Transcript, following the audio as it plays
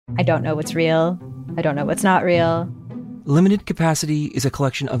I don't know what's real. I don't know what's not real. Limited Capacity is a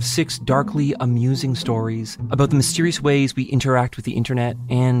collection of 6 darkly amusing stories about the mysterious ways we interact with the internet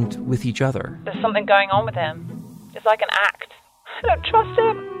and with each other. There's something going on with him. It's like an act. I don't trust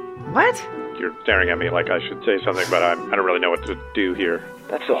him. What? You're staring at me like I should say something, but I don't really know what to do here.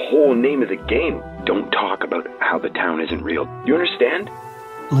 That's the whole name of the game. Don't talk about how the town isn't real. You understand?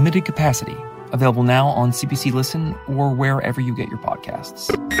 Limited Capacity, available now on CBC Listen or wherever you get your podcasts.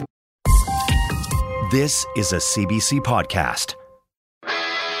 This is a CBC podcast.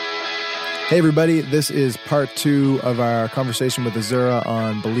 Hey everybody, this is part 2 of our conversation with Azura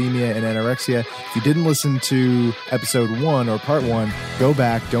on bulimia and anorexia. If you didn't listen to episode 1 or part 1, go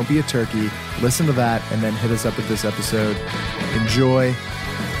back, don't be a turkey, listen to that, and then hit us up with this episode. Enjoy.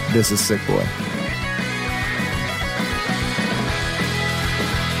 This is Sickboy.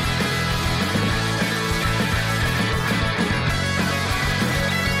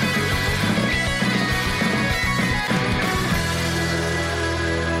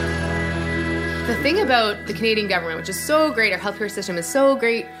 The thing about the Canadian government, which is so great, our healthcare system is so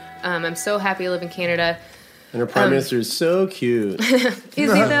great. I'm so happy to live in Canada. And our prime minister is so cute. Is he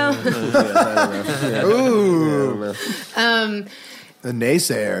though? Ooh. A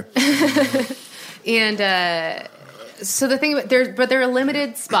naysayer. And so the thing about there are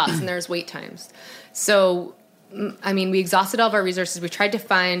limited spots and there's wait times. So I mean, we exhausted all of our resources. We tried to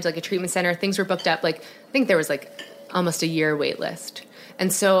find like a treatment center. Things were booked up. Like I think there was like almost a year wait list.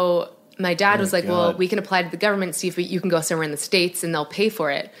 And so my dad was like, well, we can apply to the government, see if you can go somewhere in the States and they'll pay for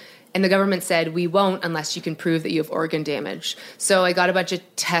it. And the government said, we won't unless you can prove that you have organ damage. So I got a bunch of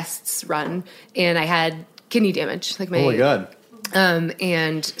tests run and I had kidney damage. Like oh my God.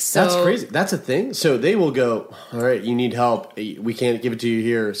 And so that's crazy. That's a thing. So they will go, all right, you need help. We can't give it to you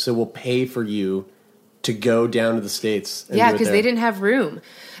here. So we'll pay for you to go down to the States. And yeah, because they didn't have room.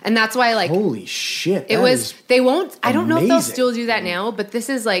 And that's why like, holy shit. It was, they won't, I don't know if they'll amazing. still do that now, but this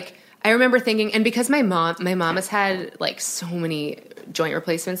is like, I remember thinking, and because my mom has had like so many joint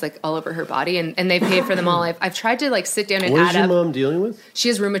replacements like all over her body and they paid for them all. I've tried to like sit down and what add is your up. mom dealing with? She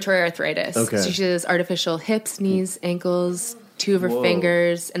has rheumatoid arthritis. Okay. So she has artificial hips, knees, ankles, 2 of her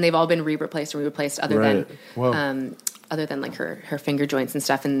fingers, and they've all been replaced other than like her finger joints and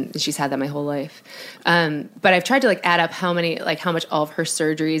stuff, and she's had that my whole life. But I've tried to like add up how much all of her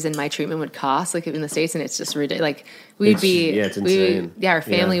surgeries and my treatment would cost, like in the States, and it's just ridiculous. Like it's insane. Our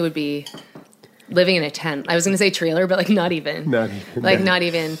family would be living in a tent. I was going to say trailer, but like not even. Not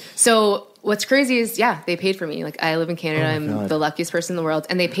even. So what's crazy is, they paid for me. Like I live in Canada. I'm the luckiest person in the world,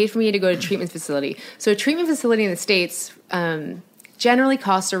 and they paid for me to go to a treatment facility. So a treatment facility in the States generally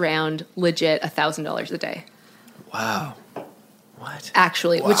costs around legit $1,000 a day. Wow. What?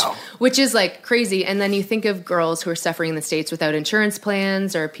 Actually, which is like crazy. And then you think of girls who are suffering in the States without insurance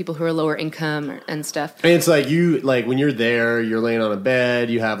plans or people who are lower income and stuff. And it's like when you're there, you're laying on a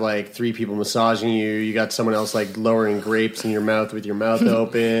bed, you have like 3 people massaging you, you got someone else like lowering grapes in your mouth with your mouth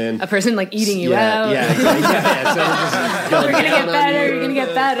open. A person like eating you out. Yeah, exactly. So you're going to get better, you're going to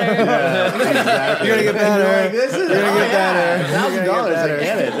get better. You're going to get better. This is $1,000. I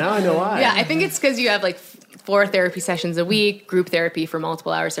get it. Now I know why. Yeah, I think it's because you have like 4 therapy sessions a week, group therapy for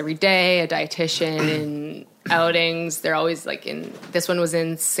multiple hours every day, a dietitian, and outings. They're always like this one was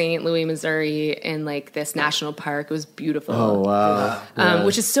in St. Louis, Missouri, in like this national park. It was beautiful. Oh, wow.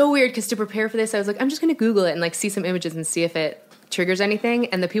 Which is so weird because to prepare for this, I was like, I'm just going to Google it and like see some images and see if it triggers anything.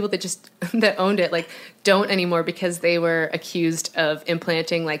 And the people that owned it like don't anymore because they were accused of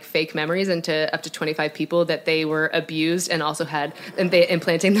implanting like fake memories into up to 25 people that they were abused and also they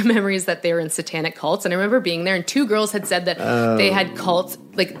implanting the memories that they were in satanic cults. And I remember being there and 2 girls had said that they had cult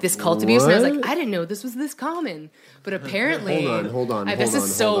abuse, and I was like, I didn't know this was this common. But apparently, hold on. This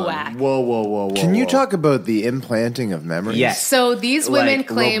is so whack. Whoa. Can you talk about the implanting of memories? Yes. So these women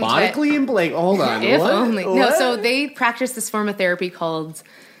claimed robotically implant. Hold on. If what? only. What? No, so they practice this form of therapy called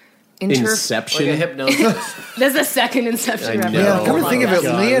Inception. Like a hypnosis. That's the second Inception reference. Yeah, come to think of it,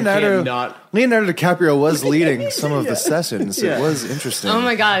 God, Leonardo DiCaprio was leading some of the sessions. Yeah. It was interesting. Oh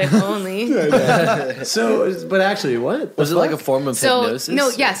my God, if only. So, but actually, what? Was it like a form of hypnosis?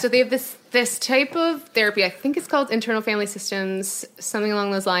 So they have this type of therapy. I think it's called internal family systems, something along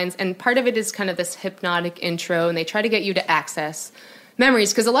those lines. And part of it is kind of this hypnotic intro, and they try to get you to access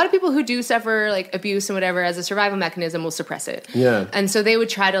memories, because a lot of people who do suffer like abuse and whatever as a survival mechanism will suppress it. Yeah. And so they would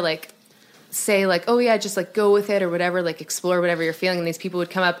try to like say like, oh yeah, just like go with it or whatever, like explore whatever you're feeling. And these people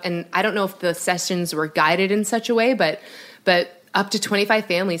would come up, and I don't know if the sessions were guided in such a way, but up to 25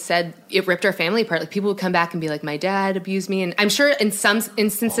 families said it ripped our family apart. Like people would come back and be like, my dad abused me. And I'm sure in some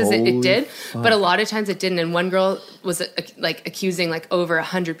instances it did, but a lot of times it didn't. And one girl was like accusing like over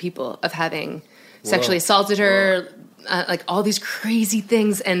 100 people of having sexually assaulted her, like all these crazy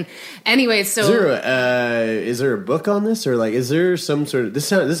things. And anyway, so is there a book on this, or like is there some sort of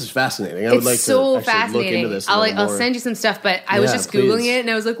this is fascinating. I would like to actually look into this. I'll send you some stuff, but I was just Googling it and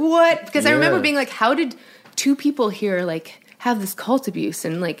I was like, what? Because I remember being like, how did two people here like have this cult abuse?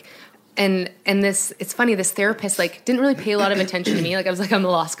 And like and this, it's funny, this therapist like didn't really pay a lot of attention to me. Like I was like, I'm a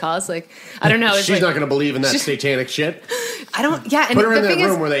lost cause. Like I don't know. She's like, not going to believe in that satanic shit. I don't. Yeah, and put her in the that thing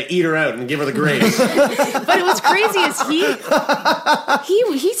room is, where they eat her out and give her the grapes. But what's crazy is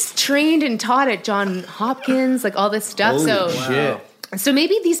he's trained and taught at Johns Hopkins, like all this stuff. Holy shit. So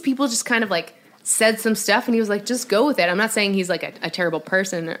maybe these people just kind of like said some stuff, and he was like, just go with it. I'm not saying he's like a terrible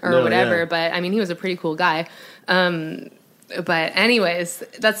person or whatever, but I mean, he was a pretty cool guy. But anyways,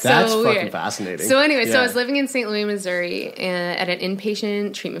 that's so weird. Fucking fascinating. So anyway, so I was living in St. Louis, Missouri at an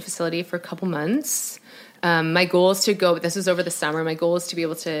inpatient treatment facility for a couple months. My goal is to go, this was over the summer, my goal is to be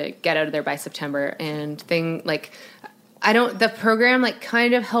able to get out of there by September. And the program like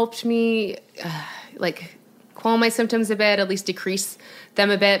kind of helped me like quell my symptoms a bit, at least decrease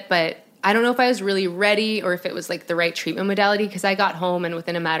them a bit. But I don't know if I was really ready or if it was like the right treatment modality, because I got home and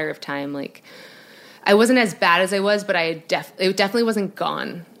within a matter of time, like I wasn't as bad as I was, but it definitely wasn't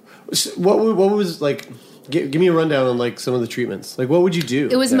gone. What was like? Give me a rundown on like some of the treatments. Like, what would you do?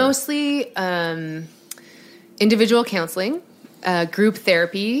 It was mostly individual counseling, group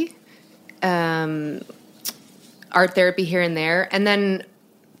therapy, art therapy here and there, and then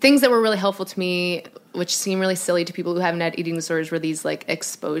things that were really helpful to me, which seem really silly to people who haven't had eating disorders, were these like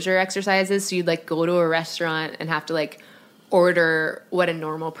exposure exercises. So you'd like go to a restaurant and have to like order what a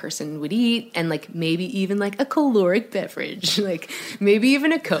normal person would eat, and like maybe even like a caloric beverage, like maybe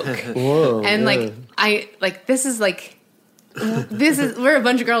even a Coke. Whoa, and like we're a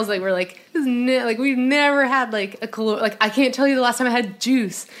bunch of girls, like we're like we've never had like a caloric, like I can't tell you the last time I had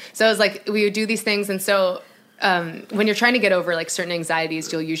juice. So I was like, we would do these things. And so when you're trying to get over like certain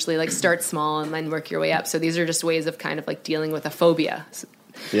anxieties, you'll usually like start small and then work your way up. So these are just ways of kind of like dealing with a phobia.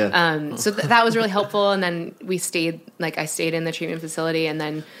 Yeah. So that was really helpful. And then I stayed in the treatment facility, and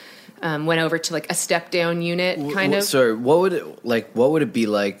then went over to like a step down unit kind of. Sorry, what would it be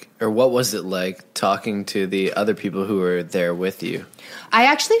like, or what was it like talking to the other people who were there with you? I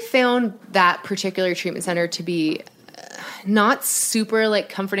actually found that particular treatment center to be not super like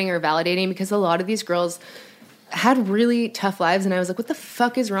comforting or validating, because a lot of these girls had really tough lives, and I was like, what the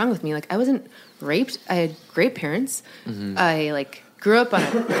fuck is wrong with me? Like I wasn't raped. I had great parents. Mm-hmm. I like grew up on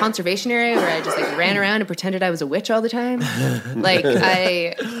a conservation area where I just like ran around and pretended I was a witch all the time. Like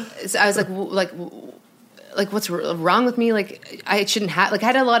I was like what's wrong with me? Like I shouldn't have, like I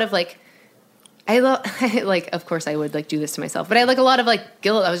had a lot of like, of course I would like do this to myself, but I had like a lot of like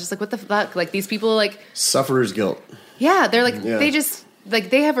guilt. I was just like, what the fuck? Like these people like sufferer's guilt. Yeah. They're like, they just like,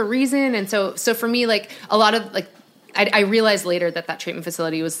 they have a reason. And so for me, like a lot of like, I realized later that treatment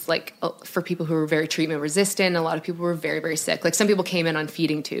facility was like for people who were very treatment resistant. A lot of people were very, very sick. Like some people came in on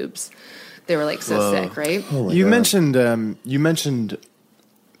feeding tubes. They were like so sick, right? Oh you mentioned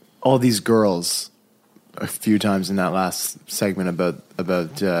all these girls a few times in that last segment about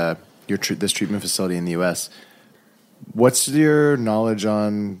this treatment facility in the U.S. What's your knowledge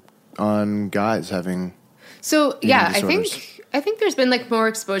on guys having? So yeah, I think there's been like more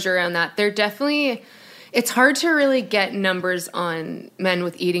exposure around that. They're definitely. It's hard to really get numbers on men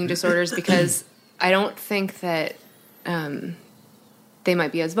with eating disorders, because I don't think that they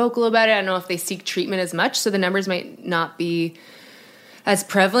might be as vocal about it. I don't know if they seek treatment as much, so the numbers might not be as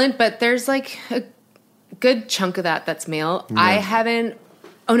prevalent, but there's like a good chunk of that's male. Yeah.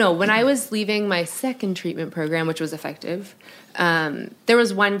 When I was leaving my second treatment program, which was effective, there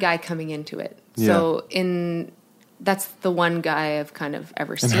was one guy coming into it. Yeah. So that's the one guy I've kind of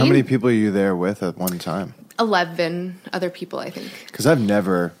ever seen. And how many people are you there with at one time? 11 other people, I think. Because I've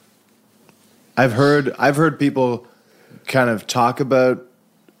heard people kind of talk about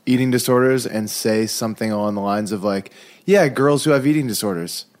eating disorders and say something along the lines of like, yeah, girls who have eating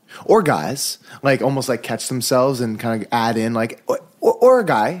disorders, or guys, like almost like catch themselves and kind of add in like, or a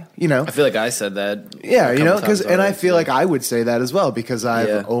guy, you know. I feel like I said that. Yeah, you know, and I feel like I would say that as well, because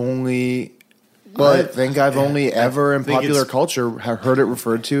I've only. But I think I've only ever in popular culture heard it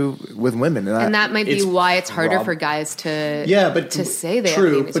referred to with women, and that might be why it's harder for guys to to say they have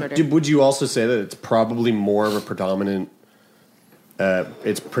eating disorder. But would you also say that it's probably more of a predominant?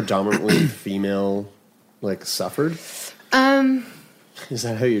 It's predominantly female, like suffered. Is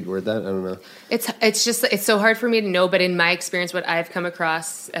that how you'd word that? I don't know. It's just, it's so hard for me to know, but in my experience, what I've come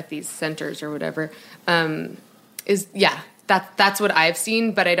across at these centers or whatever, is that's what I've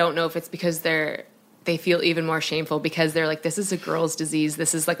seen, but I don't know if it's because they feel even more shameful because they're like, this is a girl's disease.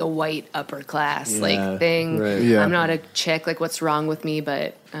 This is like a white upper class thing. Right. Yeah. I'm not a chick. Like, what's wrong with me?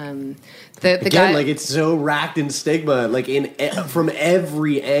 But the Again, guy, like it's so racked in stigma, like from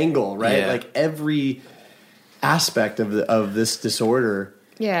every angle, right? Yeah. Like every aspect of this disorder.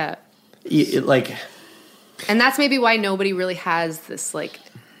 yeah. Like, And that's maybe why nobody really has this like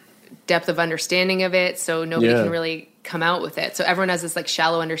depth of understanding of it. So nobody can really come out with it. So everyone has this like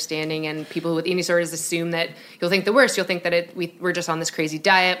shallow understanding, and people with eating disorders assume that you'll think the worst. You'll think that we're just on this crazy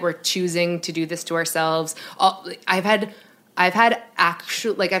diet. We're choosing to do this to ourselves. I've had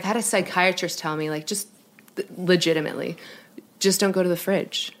a psychiatrist tell me, like, just legitimately, just don't go to the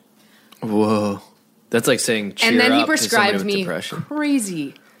fridge. Whoa. That's like saying cheer And then he up to somebody prescribed with me depression.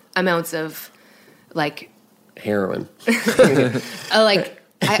 crazy amounts of like heroin.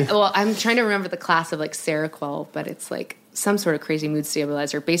 I'm trying to remember the class of like Seroquel, but it's like some sort of crazy mood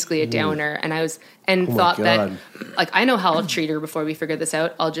stabilizer, basically a downer. And I was thought that like, I know how I'll treat her before we figure this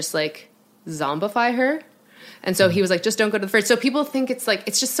out. I'll just like zombify her. And so he was like, just don't go to the fridge. So people think it's like,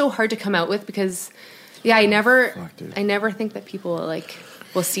 it's just so hard to come out with because I never think that people like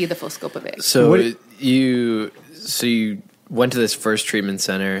will see the full scope of it. So you went to this first treatment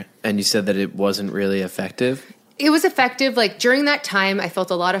center and you said that it wasn't really effective. It was effective. Like during that time, I felt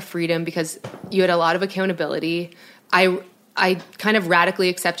a lot of freedom because you had a lot of accountability. I kind of radically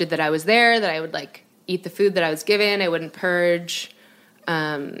accepted that I was there, that I would like eat the food that I was given. I wouldn't purge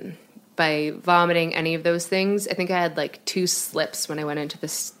by vomiting, any of those things. I think I had like 2 slips when I went into the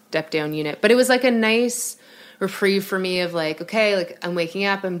step down unit, but it was like a nice reprieve for me of like, okay, like I'm waking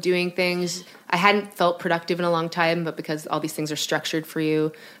up, I'm doing things. I hadn't felt productive in a long time, but because all these things are structured for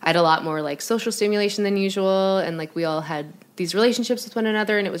you, I had a lot more like social stimulation than usual. And like we all had these relationships with one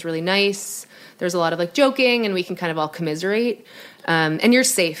another and it was really nice. There was a lot of like joking and we can kind of all commiserate. And you're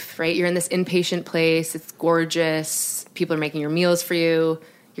safe, right? You're in this inpatient place. It's gorgeous. People are making your meals for you.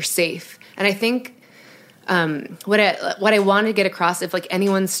 You're safe. And I think what I want to get across, if like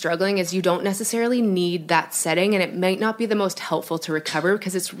anyone's struggling, is you don't necessarily need that setting, and it might not be the most helpful to recover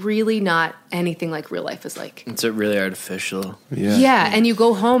because it's really not anything like real life is like. It's really artificial. Yeah, and you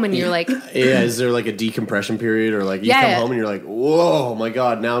go home and you're like, is there like a decompression period, or like you come home and you're like, whoa, my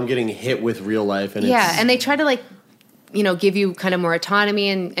God, now I'm getting hit with real life, and and they try to like, give you kind of more autonomy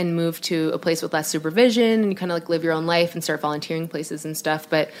and move to a place with less supervision, and you kind of like live your own life and start volunteering places and stuff.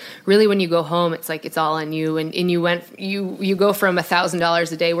 But really when you go home, it's like, it's all on you. And you go from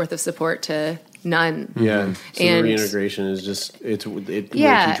 $1,000 a day worth of support to none. Yeah. So and the reintegration is just, it way too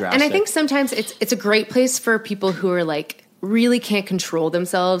drastic. And I think sometimes it's a great place for people who are like really can't control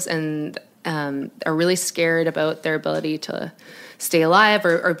themselves and are really scared about their ability to stay alive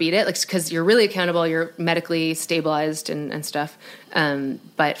or beat it, like, because you're really accountable, you're medically stabilized and stuff.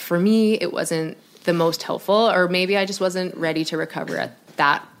 But for me, it wasn't the most helpful, or maybe I just wasn't ready to recover at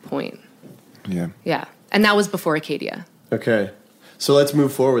that point. Yeah. And that was before Acadia. Okay. So let's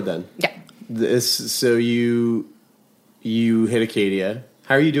move forward then. Yeah. So you hit Acadia.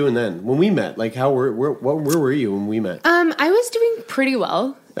 How are you doing then? When we met, like where were you when we met? I was doing pretty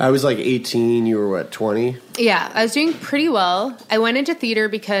well. I was like 18. You were what, 20? Yeah, I was doing pretty well. I went into theater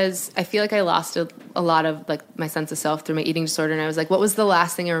because I feel like I lost a lot of like my sense of self through my eating disorder. And I was like, what was the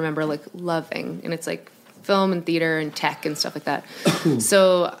last thing I remember like loving? And it's like film and theater and tech and stuff like that.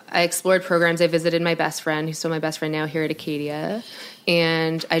 So I explored programs. I visited my best friend, who's still my best friend now, here at Acadia.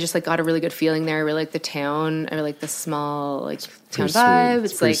 And I just like got a really good feeling there. I really like the town. I really like the small like town vibe.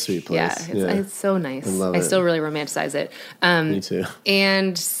 It's like, sweet place. It's so nice. I love I it. still really romanticize it. Me too.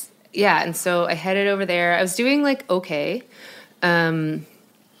 And so I headed over there. I was doing like okay. And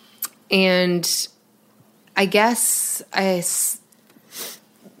I guess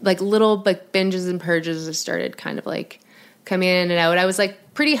like little like binges and purges started kind of like coming in and out. I was like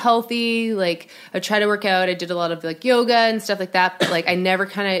pretty healthy. Like I would try to work out. I did a lot of like yoga and stuff like that. But like I never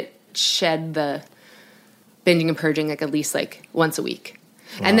kind of shed the binging and purging like at least like once a week.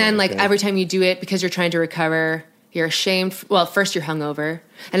 Wow, and then like every time you do it, because you're trying to recover, you're ashamed. Well, first you're hungover.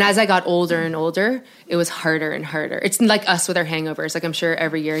 And as I got older and older, it was harder and harder. It's like us with our hangovers. Like I'm sure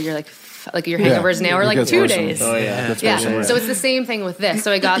every year you're like your hangovers now are like 2 days. Oh yeah. Yeah. So it's the same thing with this.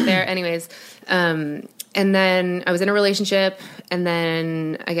 So I got there anyways. And then I was in a relationship, and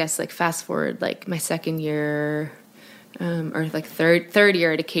then I guess like fast forward like my second year or like third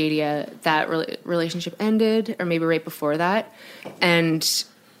year at Acadia, that relationship ended, or maybe right before that. And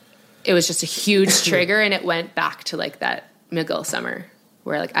it was just a huge trigger, and it went back to like that McGill summer.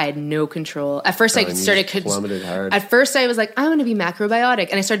 where like I had no control. At first, I started plummeted hard. At first, I was like, I'm going to be macrobiotic,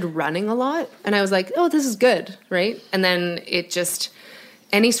 and I started running a lot, and I was like, oh, this is good, right? And then it just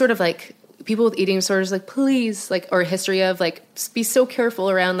any sort of like people with eating disorders, like please, like or a history of like be so careful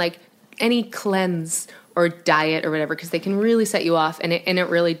around like any cleanse or diet or whatever because they can really set you off, and it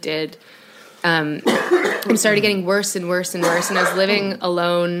really did. It started getting worse and worse and worse, and I was living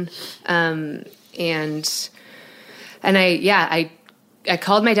alone, and I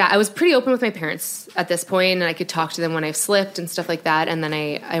called my dad. I was pretty open with my parents at this point, and I could talk to them when I've slipped and stuff like that. And then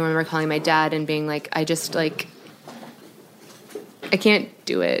I remember calling my dad and being like, I can't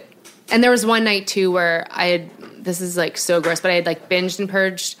do it. And there was one night too where this is like so gross, but I had like binged and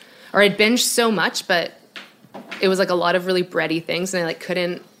purged, or I'd binged so much, but it was like a lot of really bready things, and I like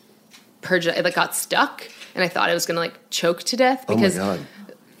couldn't purge it. It like got stuck, and I thought I was gonna like choke to death because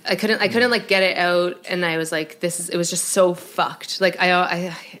I couldn't like get it out, and I was like, it was just so fucked. Like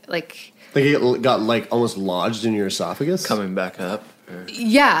I it got like almost lodged in your esophagus, coming back up.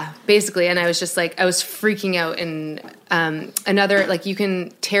 Yeah, basically. And I was just like, I was freaking out. And another, like, you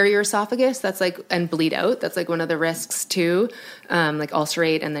can tear your esophagus, that's like, and bleed out. That's like one of the risks too, like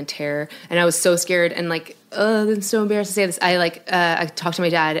ulcerate and then tear. And I was so scared and like, I'm so embarrassed to say this. I talked to my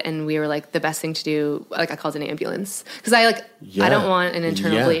dad, and we were like, the best thing to do, like I called an ambulance because I don't want an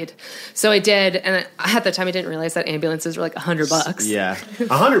internal bleed. So I did, and at the time I didn't realize that ambulances were like $100. Yeah,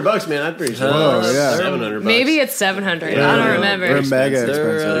 $100, man. I'm pretty sure. $700. Maybe it's $700. Yeah, I don't remember. They're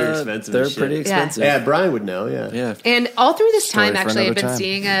mega expensive. They're pretty expensive. Yeah, Brian would know. Yeah. And all through this time, Story for actually, I'd been another time.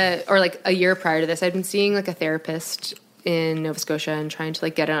 seeing a year prior to this, I'd been seeing like a therapist in Nova Scotia and trying to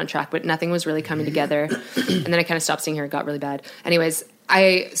like get it on track, but nothing was really coming together. And then I kind of stopped seeing her. It got really bad. Anyways,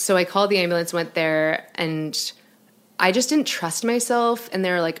 I called the ambulance, went there, and I just didn't trust myself. And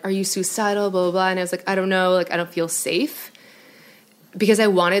they were like, are you suicidal? Blah, blah, blah. And I was like, I don't know. Like, I don't feel safe, because I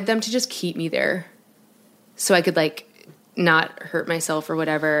wanted them to just keep me there so I could like not hurt myself or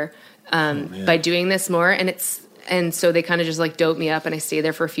whatever by doing this more. And so they kind of just like doped me up, and I stayed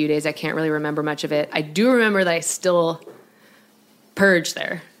there for a few days. I can't really remember much of it. I do remember that I still purged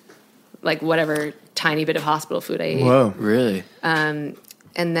there, like whatever tiny bit of hospital food I ate. Whoa, really? And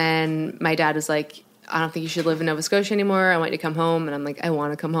then my dad was like, I don't think you should live in Nova Scotia anymore. I want you to come home. And I'm like, I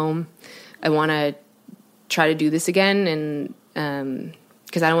want to come home. I want to try to do this again. And,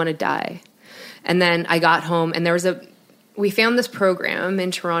 cause I don't want to die. And then I got home, and we found this program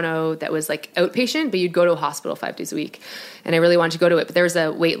in Toronto that was like outpatient, but you'd go to a hospital 5 days a week. And I really wanted to go to it, but there was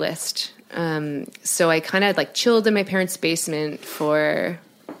a wait list. So I kind of like chilled in my parents' basement for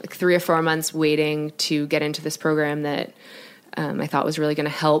like 3 or 4 months waiting to get into this program that I thought was really going to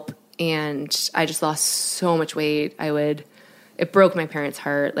help. And I just lost so much weight. It broke my parents'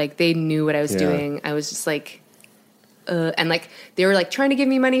 heart. Like they knew what I was doing. I was just like, and like they were like trying to give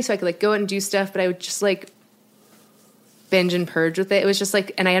me money so I could like go out and do stuff, but I would just like binge and purge with it. It was just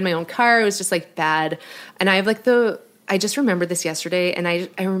like, and I had my own car. It was just like bad. And I have like I just remembered this yesterday. And I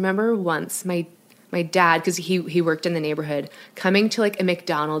remember once my dad, because he worked in the neighborhood, coming to like a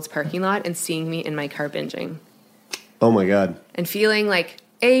McDonald's parking lot and seeing me in my car binging. Oh my God. And feeling like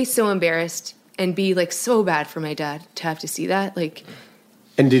A, so embarrassed, and B, like so bad for my dad to have to see that. Like,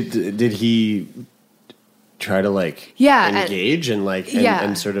 and did he try to like engage and like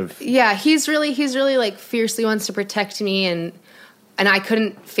and sort of he's really like fiercely wants to protect me, and I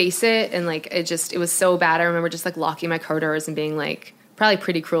couldn't face it, and like it was so bad. I remember just like locking my car doors and being like probably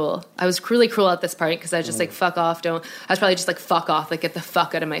pretty cruel. I was really cruel at this point because I was just like fuck off, I was probably just like fuck off, like get the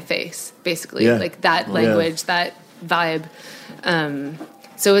fuck out of my face, basically. Like that language, that vibe.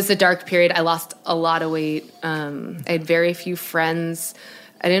 So it was a dark period. I lost a lot of weight. I had very few friends.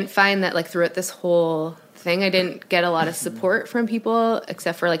 I didn't find that like throughout this whole thing, I didn't get a lot of support from people,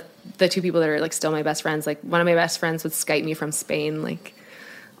 except for like the 2 people that are like still my best friends. Like one of my best friends would Skype me from Spain like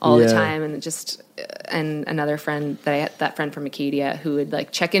all the time, and another friend that friend from Acadia who would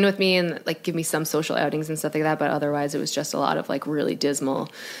like check in with me and like give me some social outings and stuff like that. But otherwise it was just a lot of like really dismal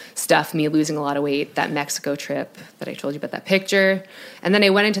stuff, me losing a lot of weight, that Mexico trip that I told you about, that picture. And then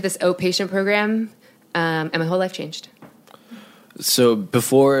I went into this outpatient program, and my whole life changed. So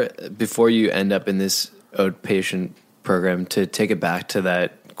before you end up in this outpatient program, to take it back to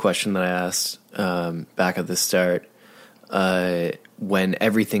that question that I asked back at the start, when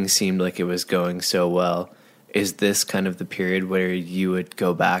everything seemed like it was going so well, is this kind of the period where you would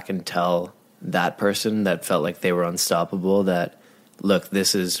go back and tell that person that felt like they were unstoppable that, look,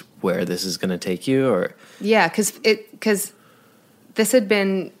 this is where this is going to take you? Or because this had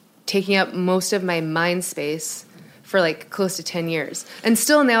been taking up most of my mind space for like close to 10 years. And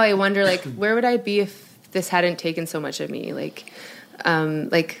still now I wonder like, where would I be if this hadn't taken so much of me? Like,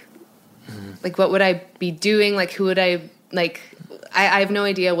 like what would I be doing? Like, who would I, like, I have no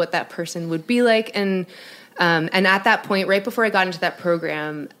idea what that person would be like. And at that point, right before I got into that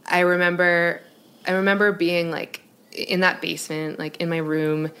program, I remember being like in that basement, like in my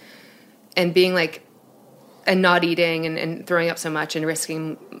room, and being like, and not eating and throwing up so much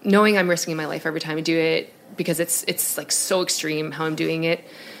and knowing I'm risking my life every time I do it, because it's like so extreme how I'm doing it.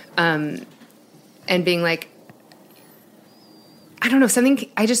 And being like, I don't know,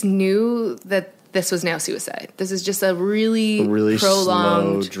 I just knew that this was now suicide. This is just a really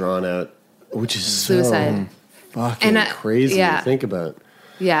prolonged, slow, drawn out, which is suicide. So fucking crazy to think about.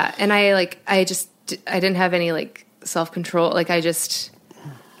 Yeah. And I didn't have any like self-control. Like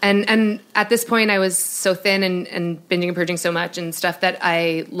and at this point I was so thin and binging and purging so much and stuff that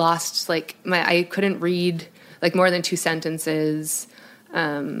I lost like I couldn't read like more than 2 sentences.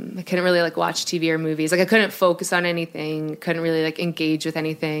 I couldn't really like watch TV or movies. Like I couldn't focus on anything, couldn't really like engage with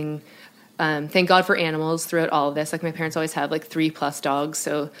anything. Thank God for animals throughout all of this. Like my parents always had like 3+ dogs.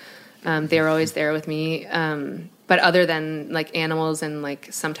 So, they were always there with me. But other than like animals and like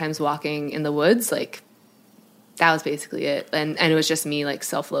sometimes walking in the woods, like that was basically it. And it was just me like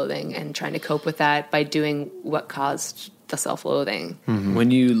self-loathing and trying to cope with that by doing what caused the self-loathing. Mm-hmm.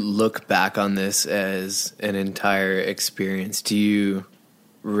 When you look back on this as an entire experience, do you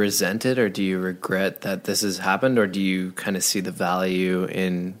resent it or do you regret that this has happened, or do you kind of see the value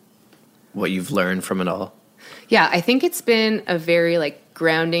in what you've learned from it all? Yeah, I think it's been a very like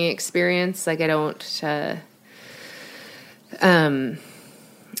grounding experience. Like I don't,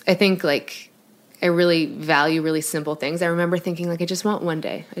 I think like I really value really simple things. I remember thinking like, I just want one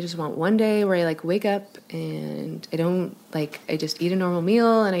day where I like wake up and I just eat a normal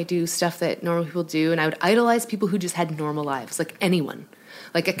meal and I do stuff that normal people do. And I would idolize people who just had normal lives, like anyone,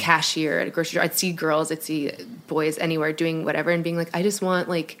 like a cashier at a grocery store. I'd see girls, I'd see boys anywhere doing whatever and being like, I just want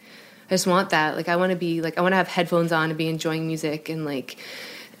that. Like, I want to have headphones on and be enjoying music and like,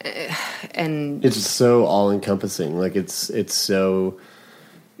 and it's so all encompassing. Like it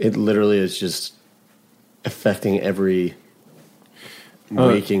literally is just affecting every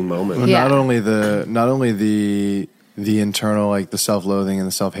waking moment. Well, not only the internal, like the self-loathing and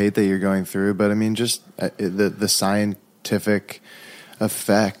the self-hate that you're going through, but I mean, just the scientific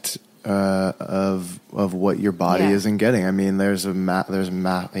effect of what your body isn't getting. I mean, there's like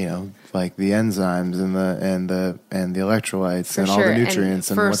the enzymes and the electrolytes and all the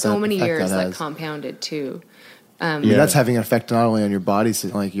nutrients and for what so many years, like has. Compounded too. I mean, that's having an effect not only on your body, so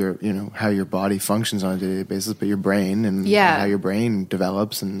like how your body functions on a day-to-day basis, but your brain and how your brain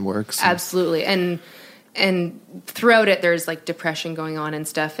develops and works. Absolutely. And throughout it, there's like depression going on and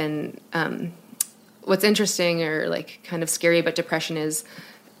stuff. And what's interesting or like kind of scary about depression is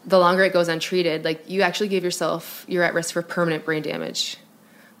the longer it goes untreated, like you actually you're at risk for permanent brain damage.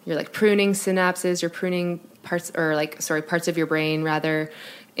 You're like pruning synapses, you're pruning parts of your brain rather.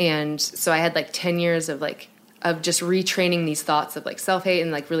 And so I had like 10 years of just retraining these thoughts of like self-hate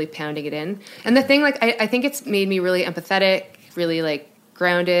and like really pounding it in. And the thing, like, I think it's made me really empathetic, really like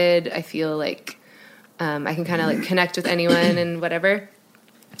grounded. I feel like I can kind of like connect with anyone and whatever.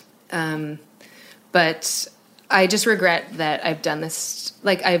 But I just regret that I've done this.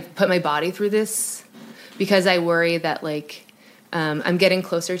 Like I've put my body through this because I worry that like I'm getting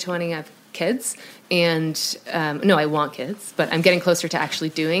closer to wanting to have kids. And no, I want kids, but I'm getting closer to actually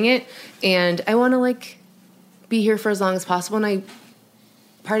doing it. And I want to like be here for as long as possible. And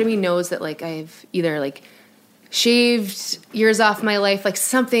part of me knows that like I've either like shaved years off my life, like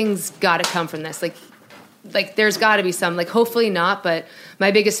something's got to come from this. Like there's got to be some, like hopefully not, but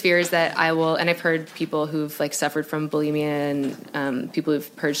my biggest fear is that I will, and I've heard people who've like suffered from bulimia and people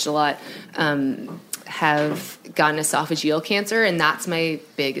who've purged a lot have gotten esophageal cancer, and that's my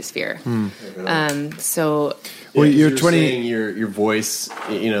biggest fear. So well, you're 20. Saying your voice,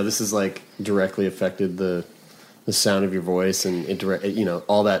 this is like directly affected the sound of your voice and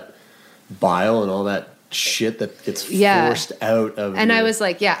all that bile and all that shit that gets forced out of. And I was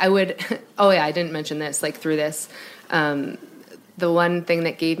like, I would. I didn't mention this. Like through this, the one thing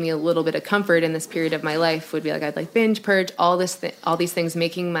that gave me a little bit of comfort in this period of my life would be like I'd like binge purge all these things,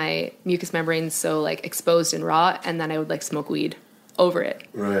 making my mucous membranes so like exposed and raw, and then I would like smoke weed over it.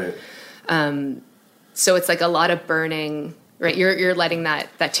 Right. So it's like a lot of burning. Right, you're letting that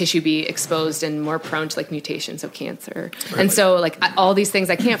tissue be exposed and more prone to like mutations of cancer. Right. And so like all these things,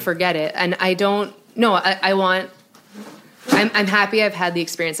 I can't forget it. And I don't. No, I'm happy I've had the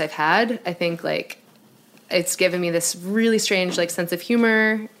experience I've had. I think like it's given me this really strange like sense of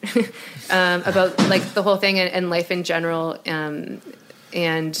humor about like the whole thing and life in general.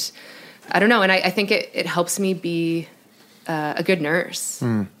 And I don't know. And I think it helps me be a good nurse.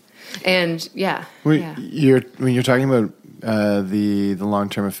 And when you're talking about the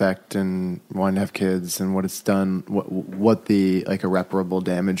long-term effect and wanting to have kids and what it's done, what the like irreparable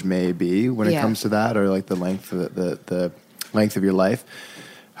damage may be when it comes to that, or like the length of the length of your life.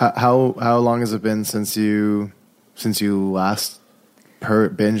 How long has it been since you last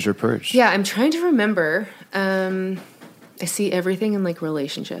binged or purged? Yeah, I'm trying to remember. I see everything in like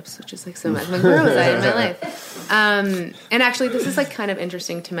relationships, which is like so much. Like, where was I in my life? And actually, this is like kind of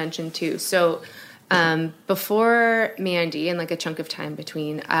interesting to mention too. So before Mandy and like a chunk of time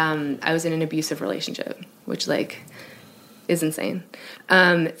between, I was in an abusive relationship, which like is insane.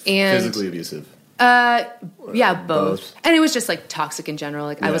 And physically abusive. Yeah, both. And it was just like toxic in general.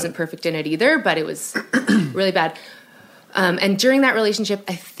 Like I wasn't perfect in it either, but it was really bad. And during that relationship,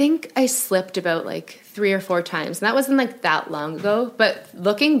 I think I slipped about like 3 or 4 times. And that wasn't like that long ago. But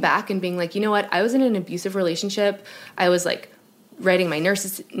looking back and being like, you know what? I was in an abusive relationship. I was like writing my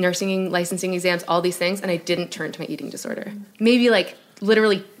nursing licensing exams, all these things. And I didn't turn to my eating disorder. Maybe like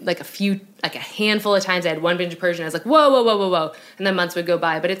literally like a handful of times I had one binge purge and I was like, whoa. And then months would go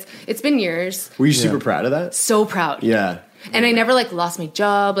by. But it's been years. Were you super proud of that? So proud. Yeah. And I never like lost my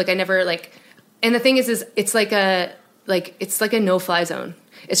job. Like I never like, and the thing is it's like a no-fly zone.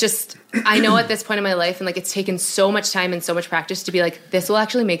 It's just, I know at this point in my life, and like it's taken so much time and so much practice to be like, this will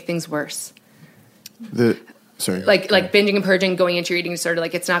actually make things worse. Like binging and purging, going into your eating disorder,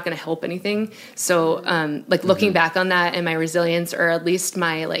 like it's not going to help anything. So like looking back on that and my resilience, or at least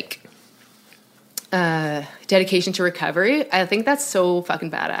my like dedication to recovery, I think that's so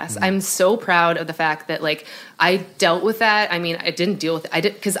fucking badass. I'm so proud of the fact that like I dealt with that. I mean, I didn't deal with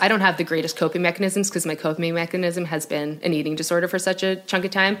it. Because I don't have the greatest coping mechanisms, because my coping mechanism has been an eating disorder for such a chunk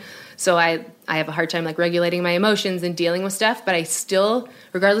of time. So I have a hard time like regulating my emotions and dealing with stuff, but I still,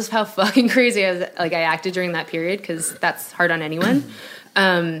 regardless of how fucking crazy I acted during that period, because that's hard on anyone,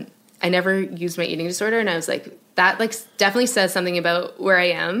 I never used my eating disorder, and I was like, that like definitely says something about where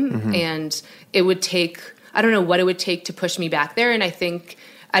I am, and it would take, I don't know what it would take to push me back there, and I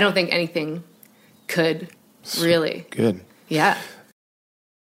don't think anything could really. Good. Yeah.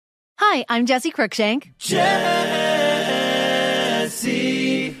 Hi, I'm Jessie Cruikshank. Jessie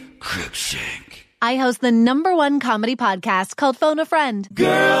Cruikshank. I host the #1 comedy podcast called Phone a Friend.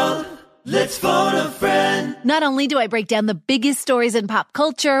 Girl, let's phone a friend. Not only do I break down the biggest stories in pop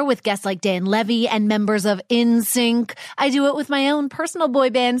culture with guests like Dan Levy and members of NSYNC, I do it with my own personal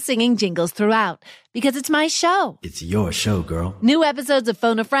boy band singing jingles throughout. Because it's my show. It's your show, girl. New episodes of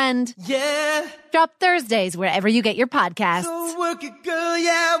Phone a Friend. Yeah. Drop Thursdays wherever you get your podcasts. So work it, girl.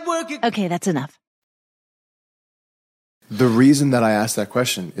 Yeah, work it. Okay, that's enough. The reason that I asked that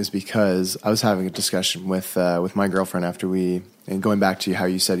question is because I was having a discussion with my girlfriend after and going back to how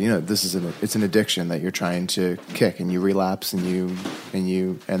you said, this is it's an addiction that you're trying to kick, and you relapse and then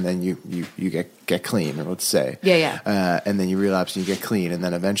you get clean, or let's say. Yeah. And then you relapse and you get clean, and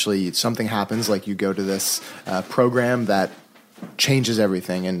then eventually something happens, like you go to this program that changes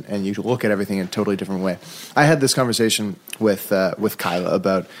everything, and you look at everything in a totally different way. I had this conversation with Kyla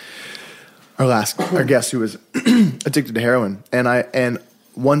about our guest who was addicted to heroin, and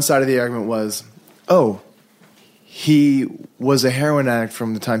one side of the argument was, he was a heroin addict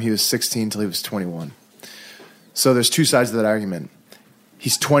from the time he was 16 till he was 21. So there's two sides of that argument.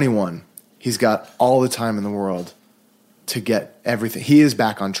 He's 21. He's got all the time in the world to get everything. He is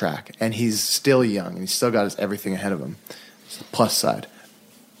back on track, and he's still young, and he's still got everything ahead of him. It's the plus side.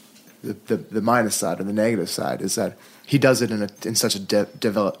 The minus side, or the negative side, is that he does it in such a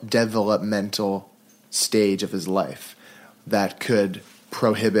developmental stage of his life that could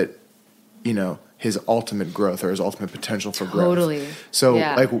prohibit, his ultimate growth, or his ultimate potential for growth. Totally. So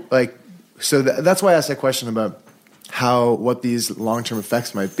yeah. That's why I asked that question about what these long-term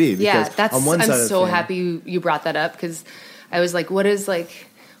effects might be. Because on one side I'm so happy you brought that up, because I was like, what is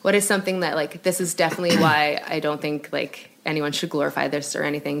something that like, this is definitely why I don't think like anyone should glorify this or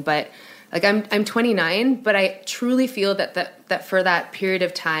anything, but like I'm 29, but I truly feel that for that period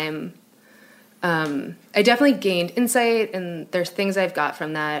of time, I definitely gained insight, and there's things I've got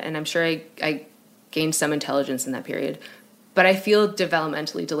from that, and I'm sure I gained some intelligence in that period. But I feel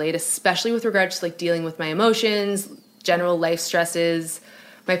developmentally delayed, especially with regards to like dealing with my emotions, general life stresses,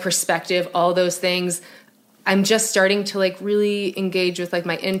 my perspective, all those things. I'm just starting to like really engage with like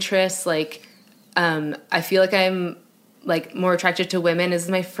my interests. Like, I feel like I'm like more attracted to women.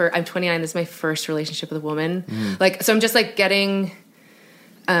 I'm 29. This is my first relationship with a woman. Like, so I'm just like getting,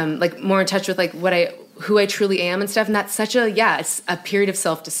 like more in touch with like who I truly am and stuff. And that's such it's a period of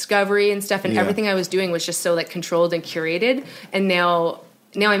self-discovery and stuff. And everything I was doing was just so like controlled and curated. And now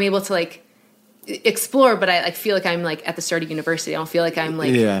I'm able to like explore, but I like feel like I'm like at the start of university. I don't feel like I'm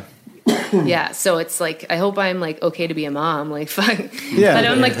like yeah. So it's like I hope I'm like okay to be a mom. Like fuck. Yeah. But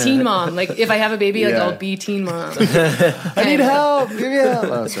I'm like teen mom. Like if I have a baby, like I'll be teen mom. I need help. Give me help.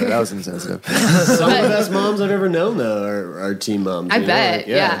 Oh, sorry, that was insensitive. Some of the best moms I've ever known though are teen moms. I bet.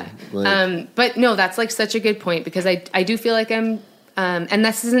 Like, like, but no, that's like such a good point because I do feel like I'm and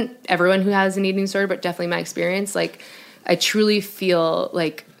this isn't everyone who has an eating disorder, but definitely my experience. Like I truly feel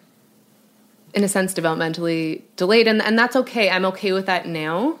like, in a sense, developmentally delayed, and that's okay. I'm okay with that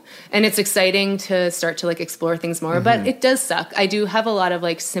now, and it's exciting to start to like explore things more. But it does suck. I do have a lot of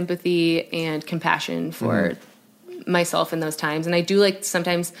like sympathy and compassion for myself in those times, and I do like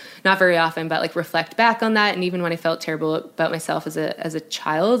sometimes, not very often, but like reflect back on that. And even when I felt terrible about myself as a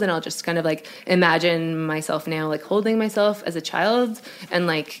child, and I'll just kind of like imagine myself now like holding myself as a child and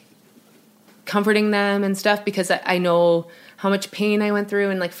like comforting them and stuff, because I know how much pain I went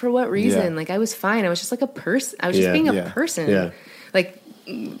through and like for what reason. Yeah. Like I was fine. I was just like a person. I was just being a person. Yeah. Like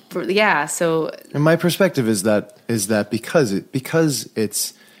so. And my perspective is that because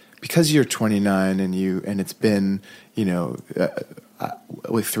you're 29 and it's been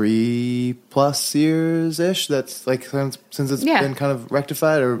with 3+ years ish. That's like since it's been kind of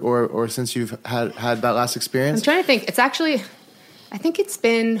rectified or since you've had that last experience. I'm trying to think. It's actually, I think it's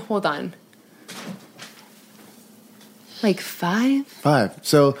been. Hold on. Like 5? 5.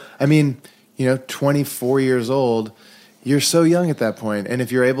 So, I mean, 24 years old, you're so young at that point. And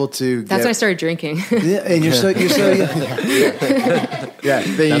if you're able to That's when I started drinking. Yeah, and you're so young. Yeah.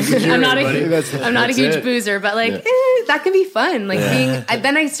 I'm not a huge boozer, but like that can be fun. Like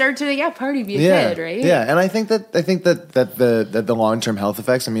then I start to party, be a kid, right? Yeah, and I think that the long-term health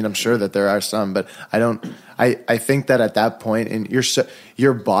effects, I mean, I'm sure that there are some, but I think that at that point and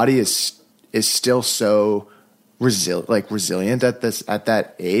your body is still so resilient at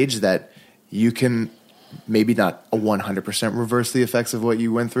that age that you can maybe not 100% reverse the effects of what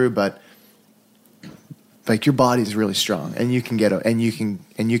you went through, but like your body's really strong and you can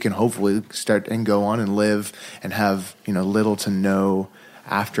you can hopefully start and go on and live and have little to no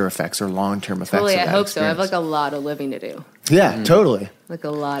after effects or long-term effects. Totally, of that I hope experience. so. I have like a lot of living to do. Yeah, totally. Like a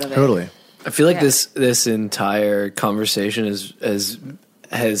lot of it. Totally. I feel like this entire conversation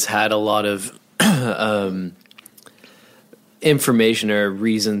has had a lot of information or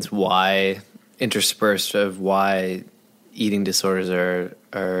reasons why interspersed of why eating disorders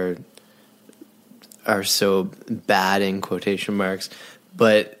are so bad in quotation marks.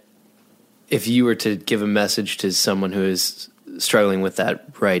 But if you were to give a message to someone who is struggling with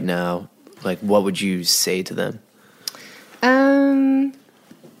that right now, like what would you say to them?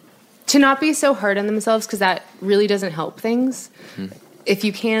 To not be so hard on themselves, because that really doesn't help things. If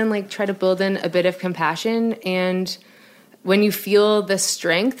you can like try to build in a bit of compassion, and when you feel the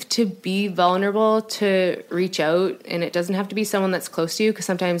strength to be vulnerable, to reach out, and it doesn't have to be someone that's close to you, because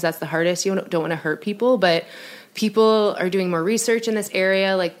sometimes that's the hardest. You don't want to hurt people, but people are doing more research in this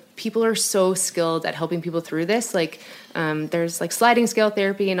area. Like people are so skilled at helping people through this. Like there's like sliding scale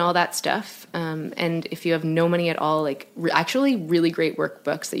therapy and all that stuff. And if you have no money at all, like actually really great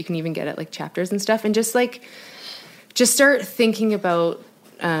workbooks that you can even get at like Chapters and stuff. And just start thinking about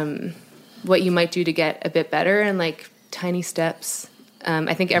what you might do to get a bit better, and like tiny steps.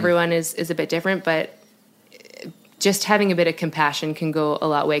 I think everyone is a bit different, but just having a bit of compassion can go a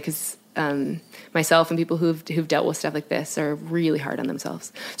lot way, because myself and people who've dealt with stuff like this are really hard on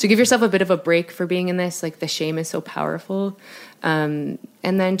themselves. So give yourself a bit of a break for being in this. Like the shame is so powerful. And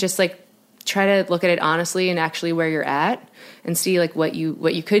then just like try to look at it honestly and actually where you're at, and see like what you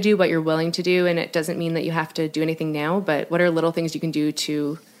could do, what you're willing to do. And it doesn't mean that you have to do anything now, but what are little things you can do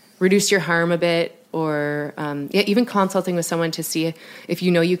to reduce your harm a bit, or even consulting with someone to see if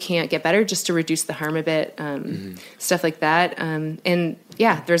you can't get better, just to reduce the harm a bit, stuff like that. And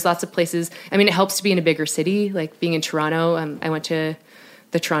yeah, there's lots of places. I mean, it helps to be in a bigger city, like being in Toronto. I went to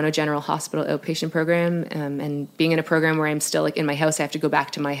the Toronto General Hospital outpatient program, and being in a program where I'm still like in my house, I have to go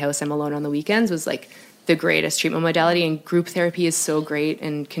back to my house, I'm alone on the weekends, was like the greatest treatment modality. And group therapy is so great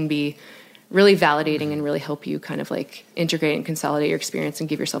and can be really validating and really help you kind of like integrate and consolidate your experience and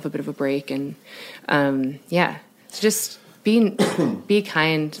give yourself a bit of a break. And so just be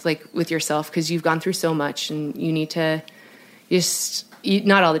kind like with yourself, because you've gone through so much, and you need to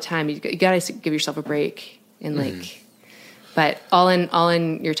not all the time. You got to give yourself a break, and like, but all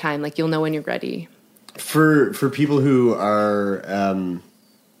in your time. Like you'll know when you're ready. For people who are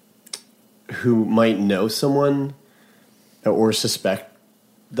who might know someone or suspect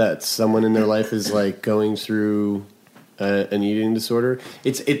that someone in their life is like going through an eating disorder,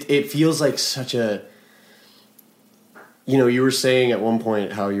 it feels like such a, you were saying at one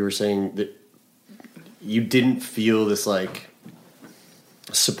point how you were saying that you didn't feel this like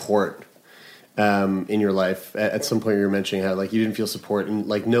support in your life. At some point you were mentioning how like you didn't feel support, and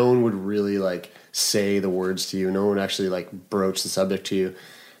like no one would really like say the words to you. No one would actually like broach the subject to you.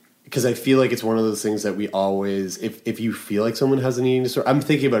 Because I feel like it's one of those things that we always, if you feel like someone has an eating disorder, I'm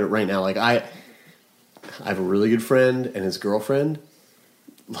thinking about it right now. Like I have a really good friend and his girlfriend.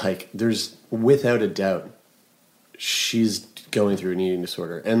 Like there's without a doubt, she's going through an eating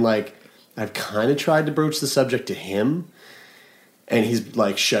disorder. And like I've kind of tried to broach the subject to him, and he's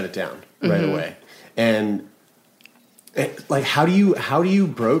like shut it down right away. And like how do you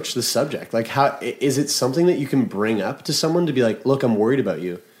broach the subject? Like how is it something that you can bring up to someone to be like, look, I'm worried about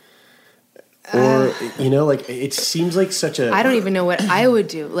you? Or, you know, like, it seems like such a... I don't even know what I would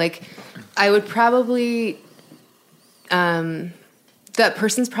do. Like, I would probably... that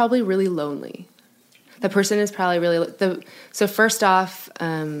person's probably really lonely. That person is probably really... So first off,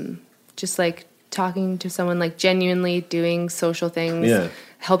 just, like, talking to someone, like, genuinely doing social things.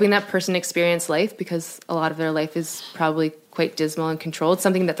 Helping that person experience life, because a lot of their life is probably quite dismal and controlled.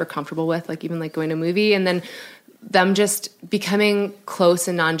 Something that they're comfortable with, like, even, like, going to a movie. And then them just becoming close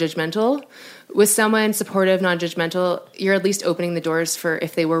and non-judgmental with someone, supportive, non-judgmental. You're at least opening the doors for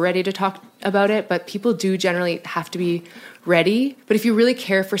if they were ready to talk about it. But people do generally have to be ready. But if you really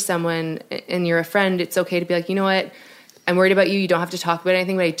care for someone and you're a friend, it's okay to be like, you know what, I'm worried about you. You don't have to talk about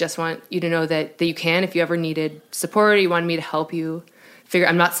anything, but I just want you to know that you can. If you ever needed support or you wanted me to help you figure,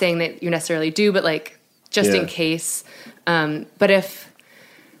 I'm not saying that you necessarily do, but like just in case. But if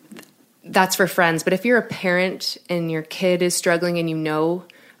that's for friends, but if you're a parent and your kid is struggling and you know,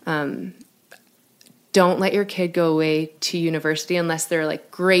 don't let your kid go away to university unless there are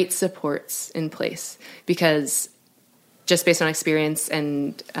like great supports in place, because just based on experience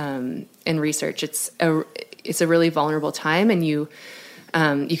and research, it's a really vulnerable time, and you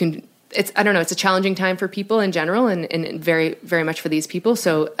can, I don't know, it's a challenging time for people in general, and very, very much for these people.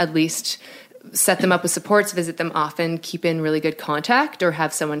 So at least set them up with supports, visit them often, keep in really good contact, or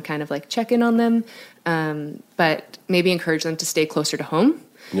have someone kind of like check in on them. But maybe encourage them to stay closer to home.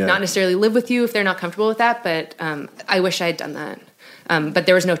 Not necessarily live with you if they're not comfortable with that, but I wish I had done that. But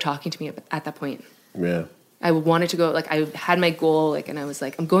there was no talking to me at that point. Yeah. I wanted to go, like, I had my goal, like, and I was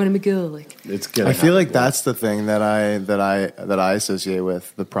like, I'm going to McGill. Like, it's good. I feel like that's the thing that I associate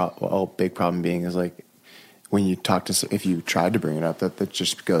with the big problem being is like when you talk to, if you tried to bring it up, that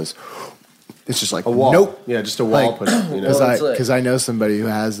just goes, it's just like a wall. Nope. Yeah, just a wall. Like, put up, you know? Because I know somebody who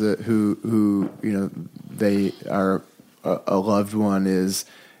has who you know, they are a loved one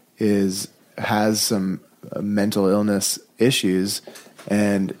has some mental illness issues,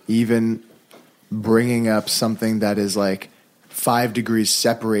 and even bringing up something that is like 5 degrees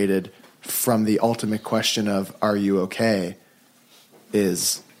separated from the ultimate question of "Are you okay?"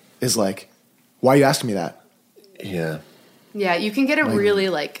 is like, why are you asking me that? Yeah, you can get a really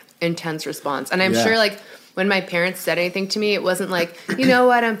like intense response, and I'm sure like when my parents said anything to me, it wasn't like, you know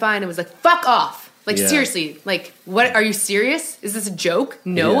what, I'm fine. It was like, fuck off. Like, seriously, like, what, are you serious? Is this a joke?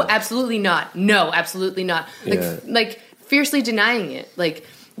 No, absolutely not. No, absolutely not. Like, like fiercely denying it. Like,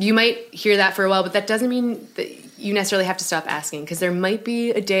 you might hear that for a while, but that doesn't mean that you necessarily have to stop asking, because there might be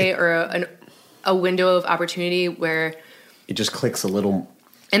a day or a window of opportunity where it just clicks a little,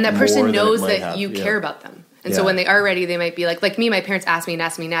 and that person knows that you care about them. And so when they are ready, they might be like me, my parents asked me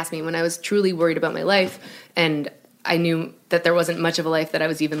when I was truly worried about my life, and I knew that there wasn't much of a life that I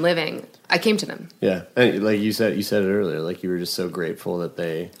was even living. I came to them. Yeah. And like you said it earlier, like you were just so grateful that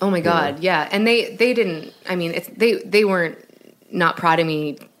they... Oh my God. Yeah. And they didn't, I mean, they weren't not proud of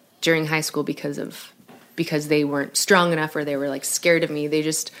me during high school because they weren't strong enough, or they were like scared of me. They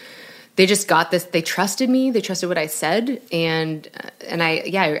just got this. They trusted me. They trusted what I said. And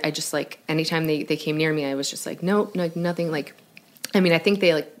I just like, anytime they came near me, I was just like, nope, nothing. Like, I mean, I think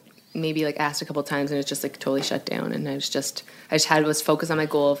they like, maybe like asked a couple of times, and it's just like totally shut down. And I was focused on my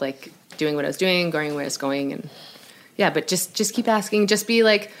goal of like doing what I was doing, going where I was going. And but just keep asking, just be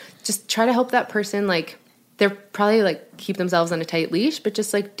like, just try to help that person. Like, they're probably like keep themselves on a tight leash, but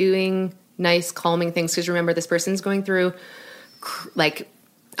just like doing nice, calming things. Cause remember, this person's going through like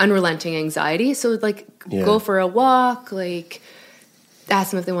unrelenting anxiety. So like go for a walk, like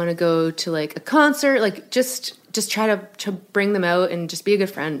ask them if they want to go to like a concert, like just try to bring them out and just be a good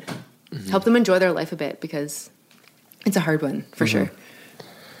friend. Mm-hmm. Help them enjoy their life a bit, because it's a hard one for sure.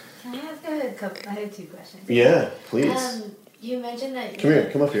 Can I ask a couple? I have 2 questions. Yeah, please. You mentioned that.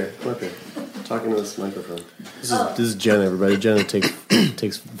 Come up here. Talking to this microphone. This is Jenna, everybody. Jenna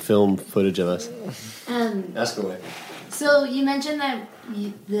takes film footage of us. Ask away. So you mentioned that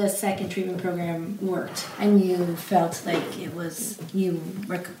the second treatment program worked, and you felt like it was, you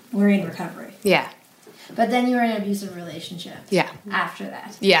were in recovery. Yeah. But then you were in an abusive relationship. Yeah. After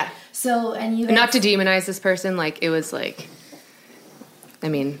that. Yeah. So, and you guys, not to demonize this person, like, it was like, I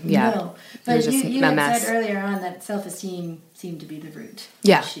mean, yeah. No. But you had said earlier on that self-esteem seemed to be the root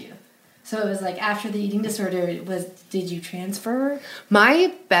issue. So it was like after the eating disorder, did you transfer?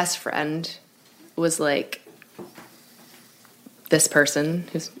 My best friend was like, this person,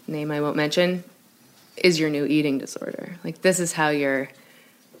 whose name I won't mention, is your new eating disorder. Like, this is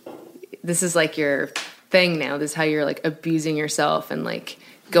like your thing now. This is how you're like abusing yourself and like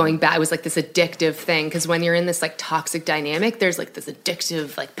going back. It was like this addictive thing. Because when you're in this like toxic dynamic, there's like this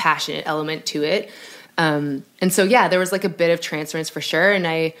addictive, like passionate element to it. And so, yeah, there was like a bit of transference for sure. And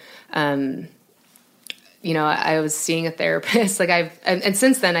I was seeing a therapist, like and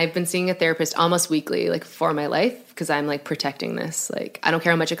since then I've been seeing a therapist almost weekly, like for my life. Because I'm like protecting this. Like, I don't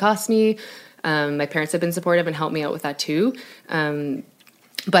care how much it costs me. My parents have been supportive and helped me out with that too.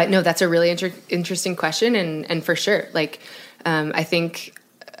 But no, that's a really interesting question. And for sure, like, I think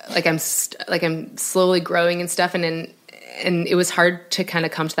like I'm slowly growing and stuff. And it was hard to kind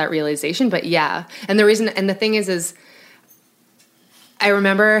of come to that realization, but yeah. And the thing is I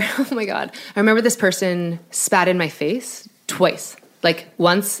remember, oh my God, I remember this person spat in my face twice, like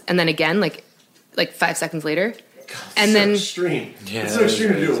once and then again, like 5 seconds later. God, and so then extreme. Yeah, it's so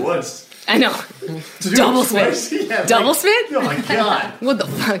extreme to do it once. I know. Double spit. Yeah, double spit? Oh my God. What the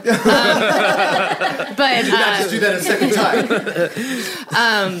fuck? But you did not just do that a second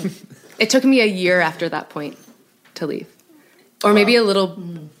time. It took me a year after that point to leave. Or maybe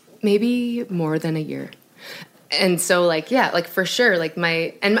maybe more than a year. And so, like, yeah, like for sure, like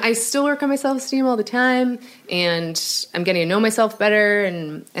I still work on my self-esteem all the time, and I'm getting to know myself better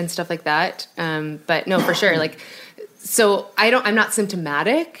and stuff like that. But no, for sure, like, so I'm not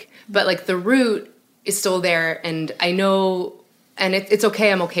symptomatic, but like the root is still there, and I know, and it's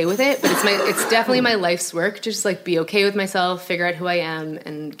okay. I'm okay with it, but it's definitely my life's work to just like be okay with myself, figure out who I am,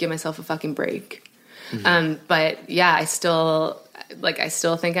 and give myself a fucking break. Mm-hmm. But yeah, I still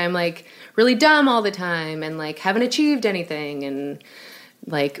think I'm like really dumb all the time and like haven't achieved anything and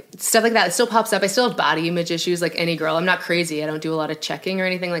like stuff like that. It still pops up. I still have body image issues like any girl. I'm not crazy. I don't do a lot of checking or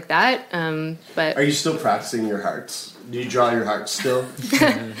anything like that. But are you still practicing your hearts? Do you draw your hearts still? Those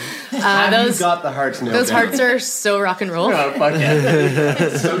you got the hearts nailed Those down? hearts are so rock and roll. Oh, fuck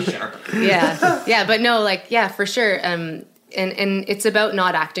yeah. So sharp. Yeah, but no, like, yeah, for sure. And it's about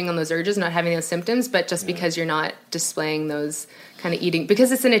not acting on those urges, not having those symptoms, but just because you're not displaying those kind of eating,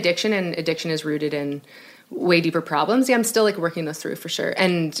 because it's an addiction and addiction is rooted in way deeper problems. Yeah, I'm still like working those through for sure.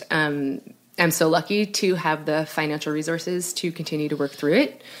 And I'm so lucky to have the financial resources to continue to work through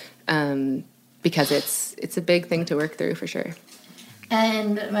it, because it's a big thing to work through for sure.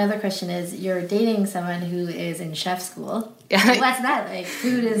 And my other question is, you're dating someone who is in chef school. Yeah. What's that like?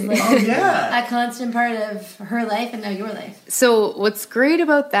 Food is like a constant part of her life and now your life. So what's great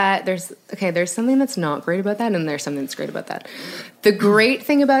about that, there's something that's not great about that, and there's something that's great about that. The great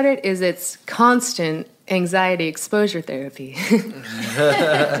thing about it is it's constant anxiety exposure therapy.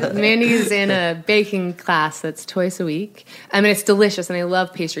 Mandy's in a baking class that's twice a week. I mean, it's delicious and I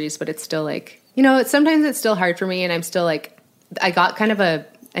love pastries, but it's still like, sometimes it's still hard for me, and I'm still like, I got kind of a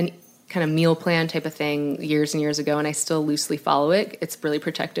meal plan type of thing years and years ago, and I still loosely follow it. It's really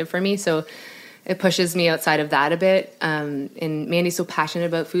protective for me, so it pushes me outside of that a bit. And Mandy's so passionate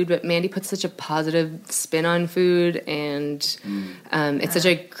about food, but Mandy puts such a positive spin on food, and it's such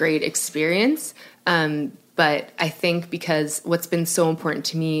a great experience. But I think because what's been so important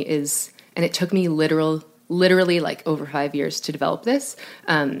to me is, and it took me literally like over 5 years to develop this,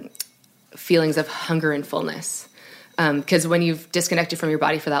 feelings of hunger and fullness. Because when you've disconnected from your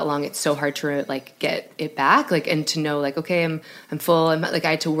body for that long, it's so hard to like get it back, like, and to know like, okay, I'm full. I'm like,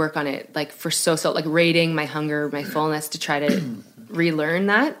 I had to work on it like for so like rating my hunger, my fullness to try to relearn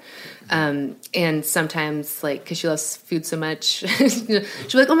that. And sometimes like, cause she loves food so much, she'll be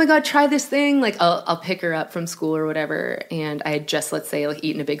like, oh my God, try this thing. Like I'll pick her up from school or whatever. And I had just, let's say, like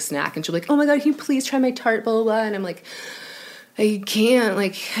eaten a big snack, and she'll be like, oh my God, can you please try my tart, blah, blah, blah. And I'm like, I can't,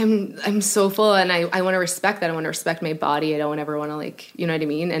 like, I'm so full, and I want to respect that. I want to respect my body. I don't ever want to, like, you know what I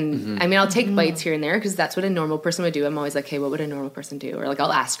mean? And I mean, I'll take bites here and there because that's what a normal person would do. I'm always like, hey, what would a normal person do? Or like,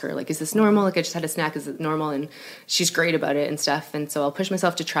 I'll ask her, like, is this normal? Like, I just had a snack. Is it normal? And she's great about it and stuff. And so I'll push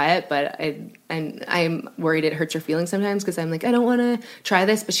myself to try it, but I'm worried it hurts her feelings sometimes because I'm like, I don't want to try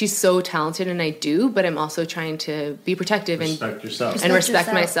this, but she's so talented and I do, but I'm also trying to be protective respect yourself. And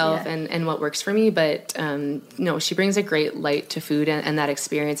respect myself and what works for me. But no, she brings a great light to food and that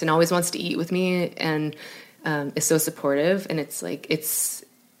experience, and always wants to eat with me, and is so supportive. And it's like it's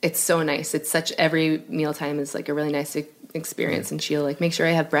so nice. It's such, every mealtime is like a really nice experience, and she'll like make sure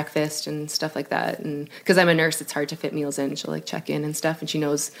I have breakfast and stuff like that. And because I'm a nurse, it's hard to fit meals in. She'll like check in and stuff, and she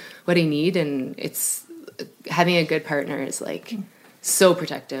knows what I need. And it's having a good partner is like so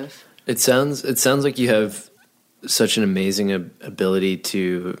protective. It sounds like you have such an amazing ability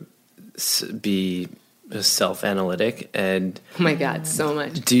to be self-analytic. And oh my God, so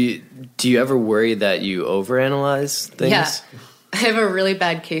much. Do you ever worry that you overanalyze things? Yeah, I have a really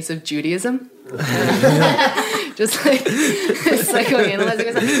bad case of Judaism. Just like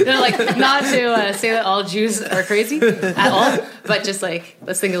psychoanalyzing myself. No, like not to say that all Jews are crazy at all, but just like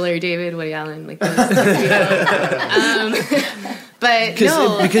let's think of Larry David, Woody Allen, like those, but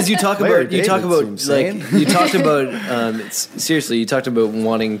no, because you talked about seriously, you talked about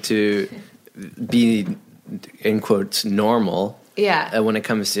wanting to be in quotes normal. Yeah. When it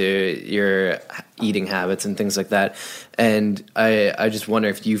comes to your eating habits and things like that. And I just wonder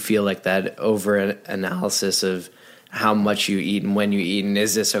if you feel like that over an analysis of how much you eat and when you eat and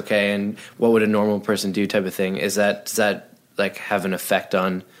is this okay and what would a normal person do type of thing. Does that like have an effect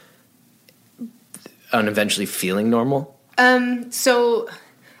on eventually feeling normal? So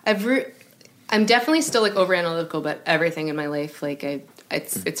I'm definitely still like over analytical about everything in my life. Like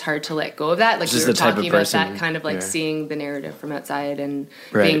it's hard to let go of that. Like just we were talking about that kind of like seeing the narrative from outside and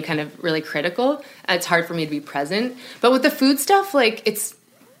being kind of really critical. It's hard for me to be present. But with the food stuff, like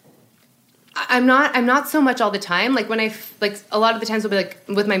I'm not so much all the time. Like when like a lot of the times I'll be like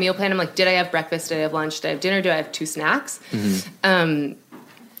with my meal plan, I'm like, did I have breakfast? Did I have lunch? Did I have dinner? Do I have 2 snacks? Mm-hmm.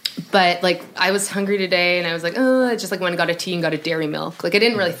 But like I was hungry today and I was like, oh, I just like went and got a tea and got a dairy milk. Like I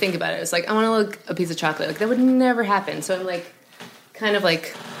didn't really think about it. I was like, I want to like a piece of chocolate. Like that would never happen. So I'm like kind of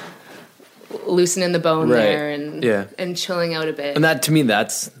like loosening the bone there and chilling out a bit. And that to me,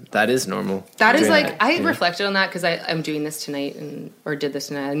 that is normal. That is like I reflected on that because I'm doing this tonight or did this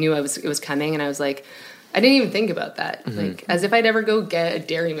tonight. I knew it was coming and I was like, I didn't even think about that. Mm-hmm. Like as if I'd ever go get a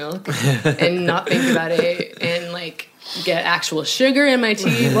dairy milk and not think about it and like get actual sugar in my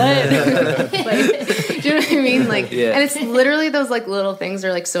tea. What? Like, do you know what I mean? Like, and it's literally those like little things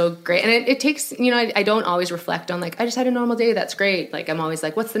are like so great. And it takes, I don't always reflect on like, I just had a normal day. That's great. Like, I'm always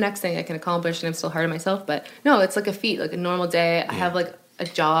like, what's the next thing I can accomplish? And I'm still hard on myself. But no, it's like a feat, like a normal day. I have like a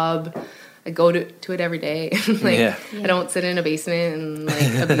job. I go to it every day. I don't sit in a basement and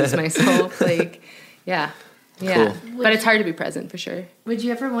like abuse myself. Like, yeah. Yeah, cool. But it's hard to be present for sure. Would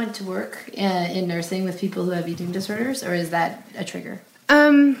you ever want to work in nursing with people who have eating disorders, or is that a trigger?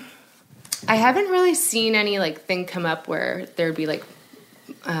 I haven't really seen any like thing come up where there'd be like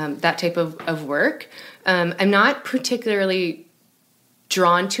that type of work. I'm not particularly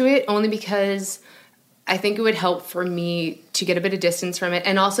drawn to it, only because I think it would help for me to get a bit of distance from it,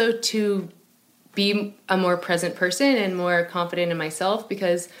 and also to be a more present person and more confident in myself,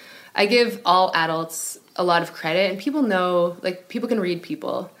 because I give all adults a lot of credit, and people know, like, people can read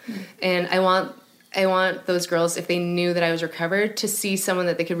people. Mm-hmm. And I want those girls, if they knew that I was recovered, to see someone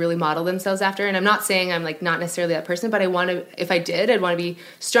that they could really model themselves after. And I'm not saying I'm like not necessarily that person, but I want to, if I did, I'd want to be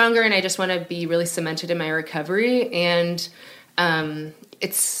stronger, and I just want to be really cemented in my recovery. And I've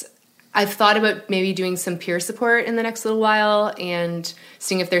thought about maybe doing some peer support in the next little while and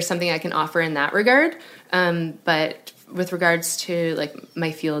seeing if there's something I can offer in that regard. But with regards to like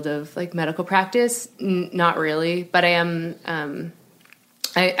my field of like medical practice, not really, but I am,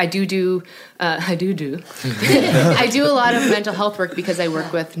 I do I do a lot of mental health work because I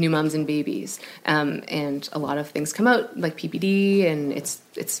work with new moms and babies. And a lot of things come out like PPD, and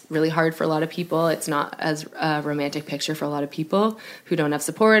it's really hard for a lot of people. It's not as a romantic picture for a lot of people who don't have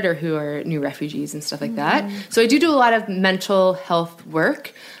support or who are new refugees and stuff like that. So I do a lot of mental health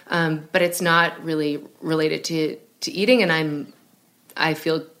work, but it's not really related to eating, and I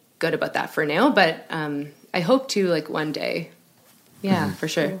feel good about that for now, but I hope to like one day. Yeah, for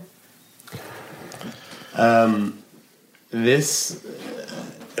sure. This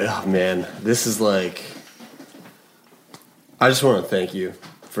is like, I just want to thank you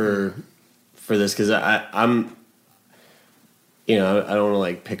for this, because I'm I don't want to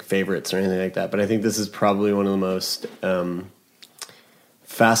like pick favorites or anything like that, but I think this is probably one of the most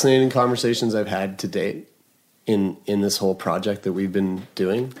fascinating conversations I've had to date in this whole project that we've been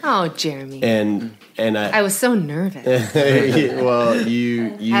doing. Oh, Jeremy. And I was so nervous. Well, you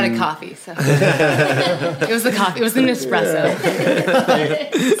had a coffee, so it was the coffee. It was an espresso.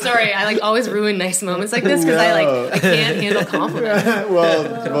 Sorry, I like always ruin nice moments like this because I can't handle compliments.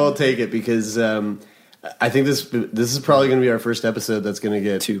 Well, we'll take it, because I think this is probably going to be our first episode that's going to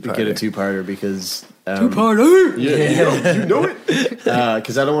get a two-parter, because two-parter. Yeah, you know it.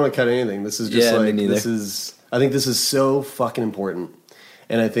 Because I don't want to cut anything. This is just I think this is so fucking important,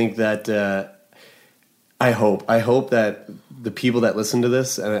 and I think that I hope that the people that listen to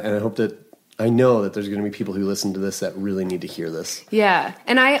this, and I know that there's going to be people who listen to this that really need to hear this. Yeah.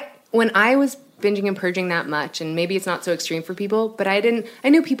 And when I was binging and purging that much, and maybe it's not so extreme for people, but I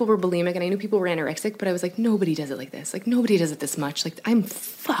knew people were bulimic and I knew people were anorexic, but I was like, nobody does it like this. Like, nobody does it this much. Like, I'm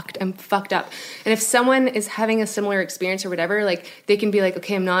fucked up. And if someone is having a similar experience or whatever, like, they can be like,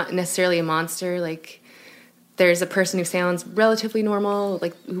 okay, I'm not necessarily a monster. Like, there's a person who sounds relatively normal,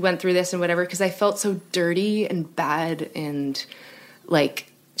 like, who went through this and whatever, because I felt so dirty and bad and,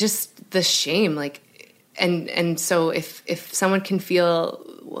 like, just the shame. Like, and so if someone can feel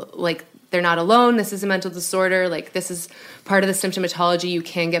like they're not alone, this is a mental disorder, like, this is part of the symptomatology, you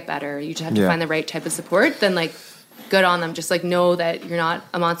can get better, you just have to find the right type of support, then, like, good on them. Just, like, know that you're not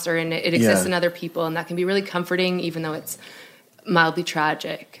a monster and it exists in other people, and that can be really comforting, even though it's mildly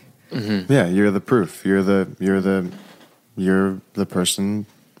tragic. Mm-hmm. Yeah, you're the proof. You're the person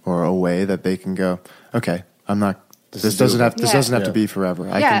or a way that they can go, okay, I'm not, this doesn't have to be forever.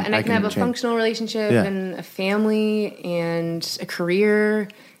 I can have a functional relationship and a family and a career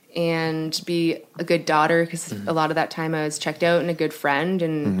and be a good daughter, because a lot of that time I was checked out, and a good friend,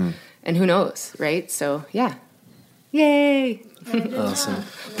 and who knows, right? So yeah, yay! Awesome.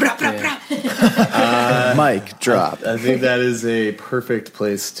 Mic drop. I think that is a perfect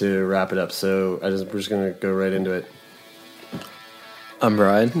place to wrap it up. So we're just gonna go right into it. I'm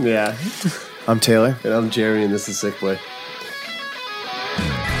Brian. Yeah. I'm Taylor. And I'm Jeremy, and this is Sickboy.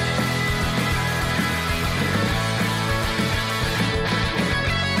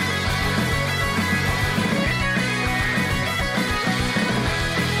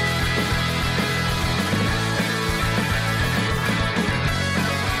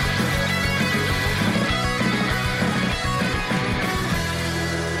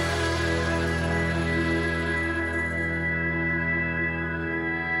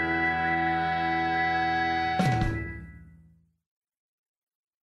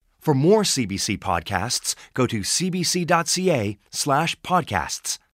 For more CBC podcasts, go to cbc.ca/podcasts.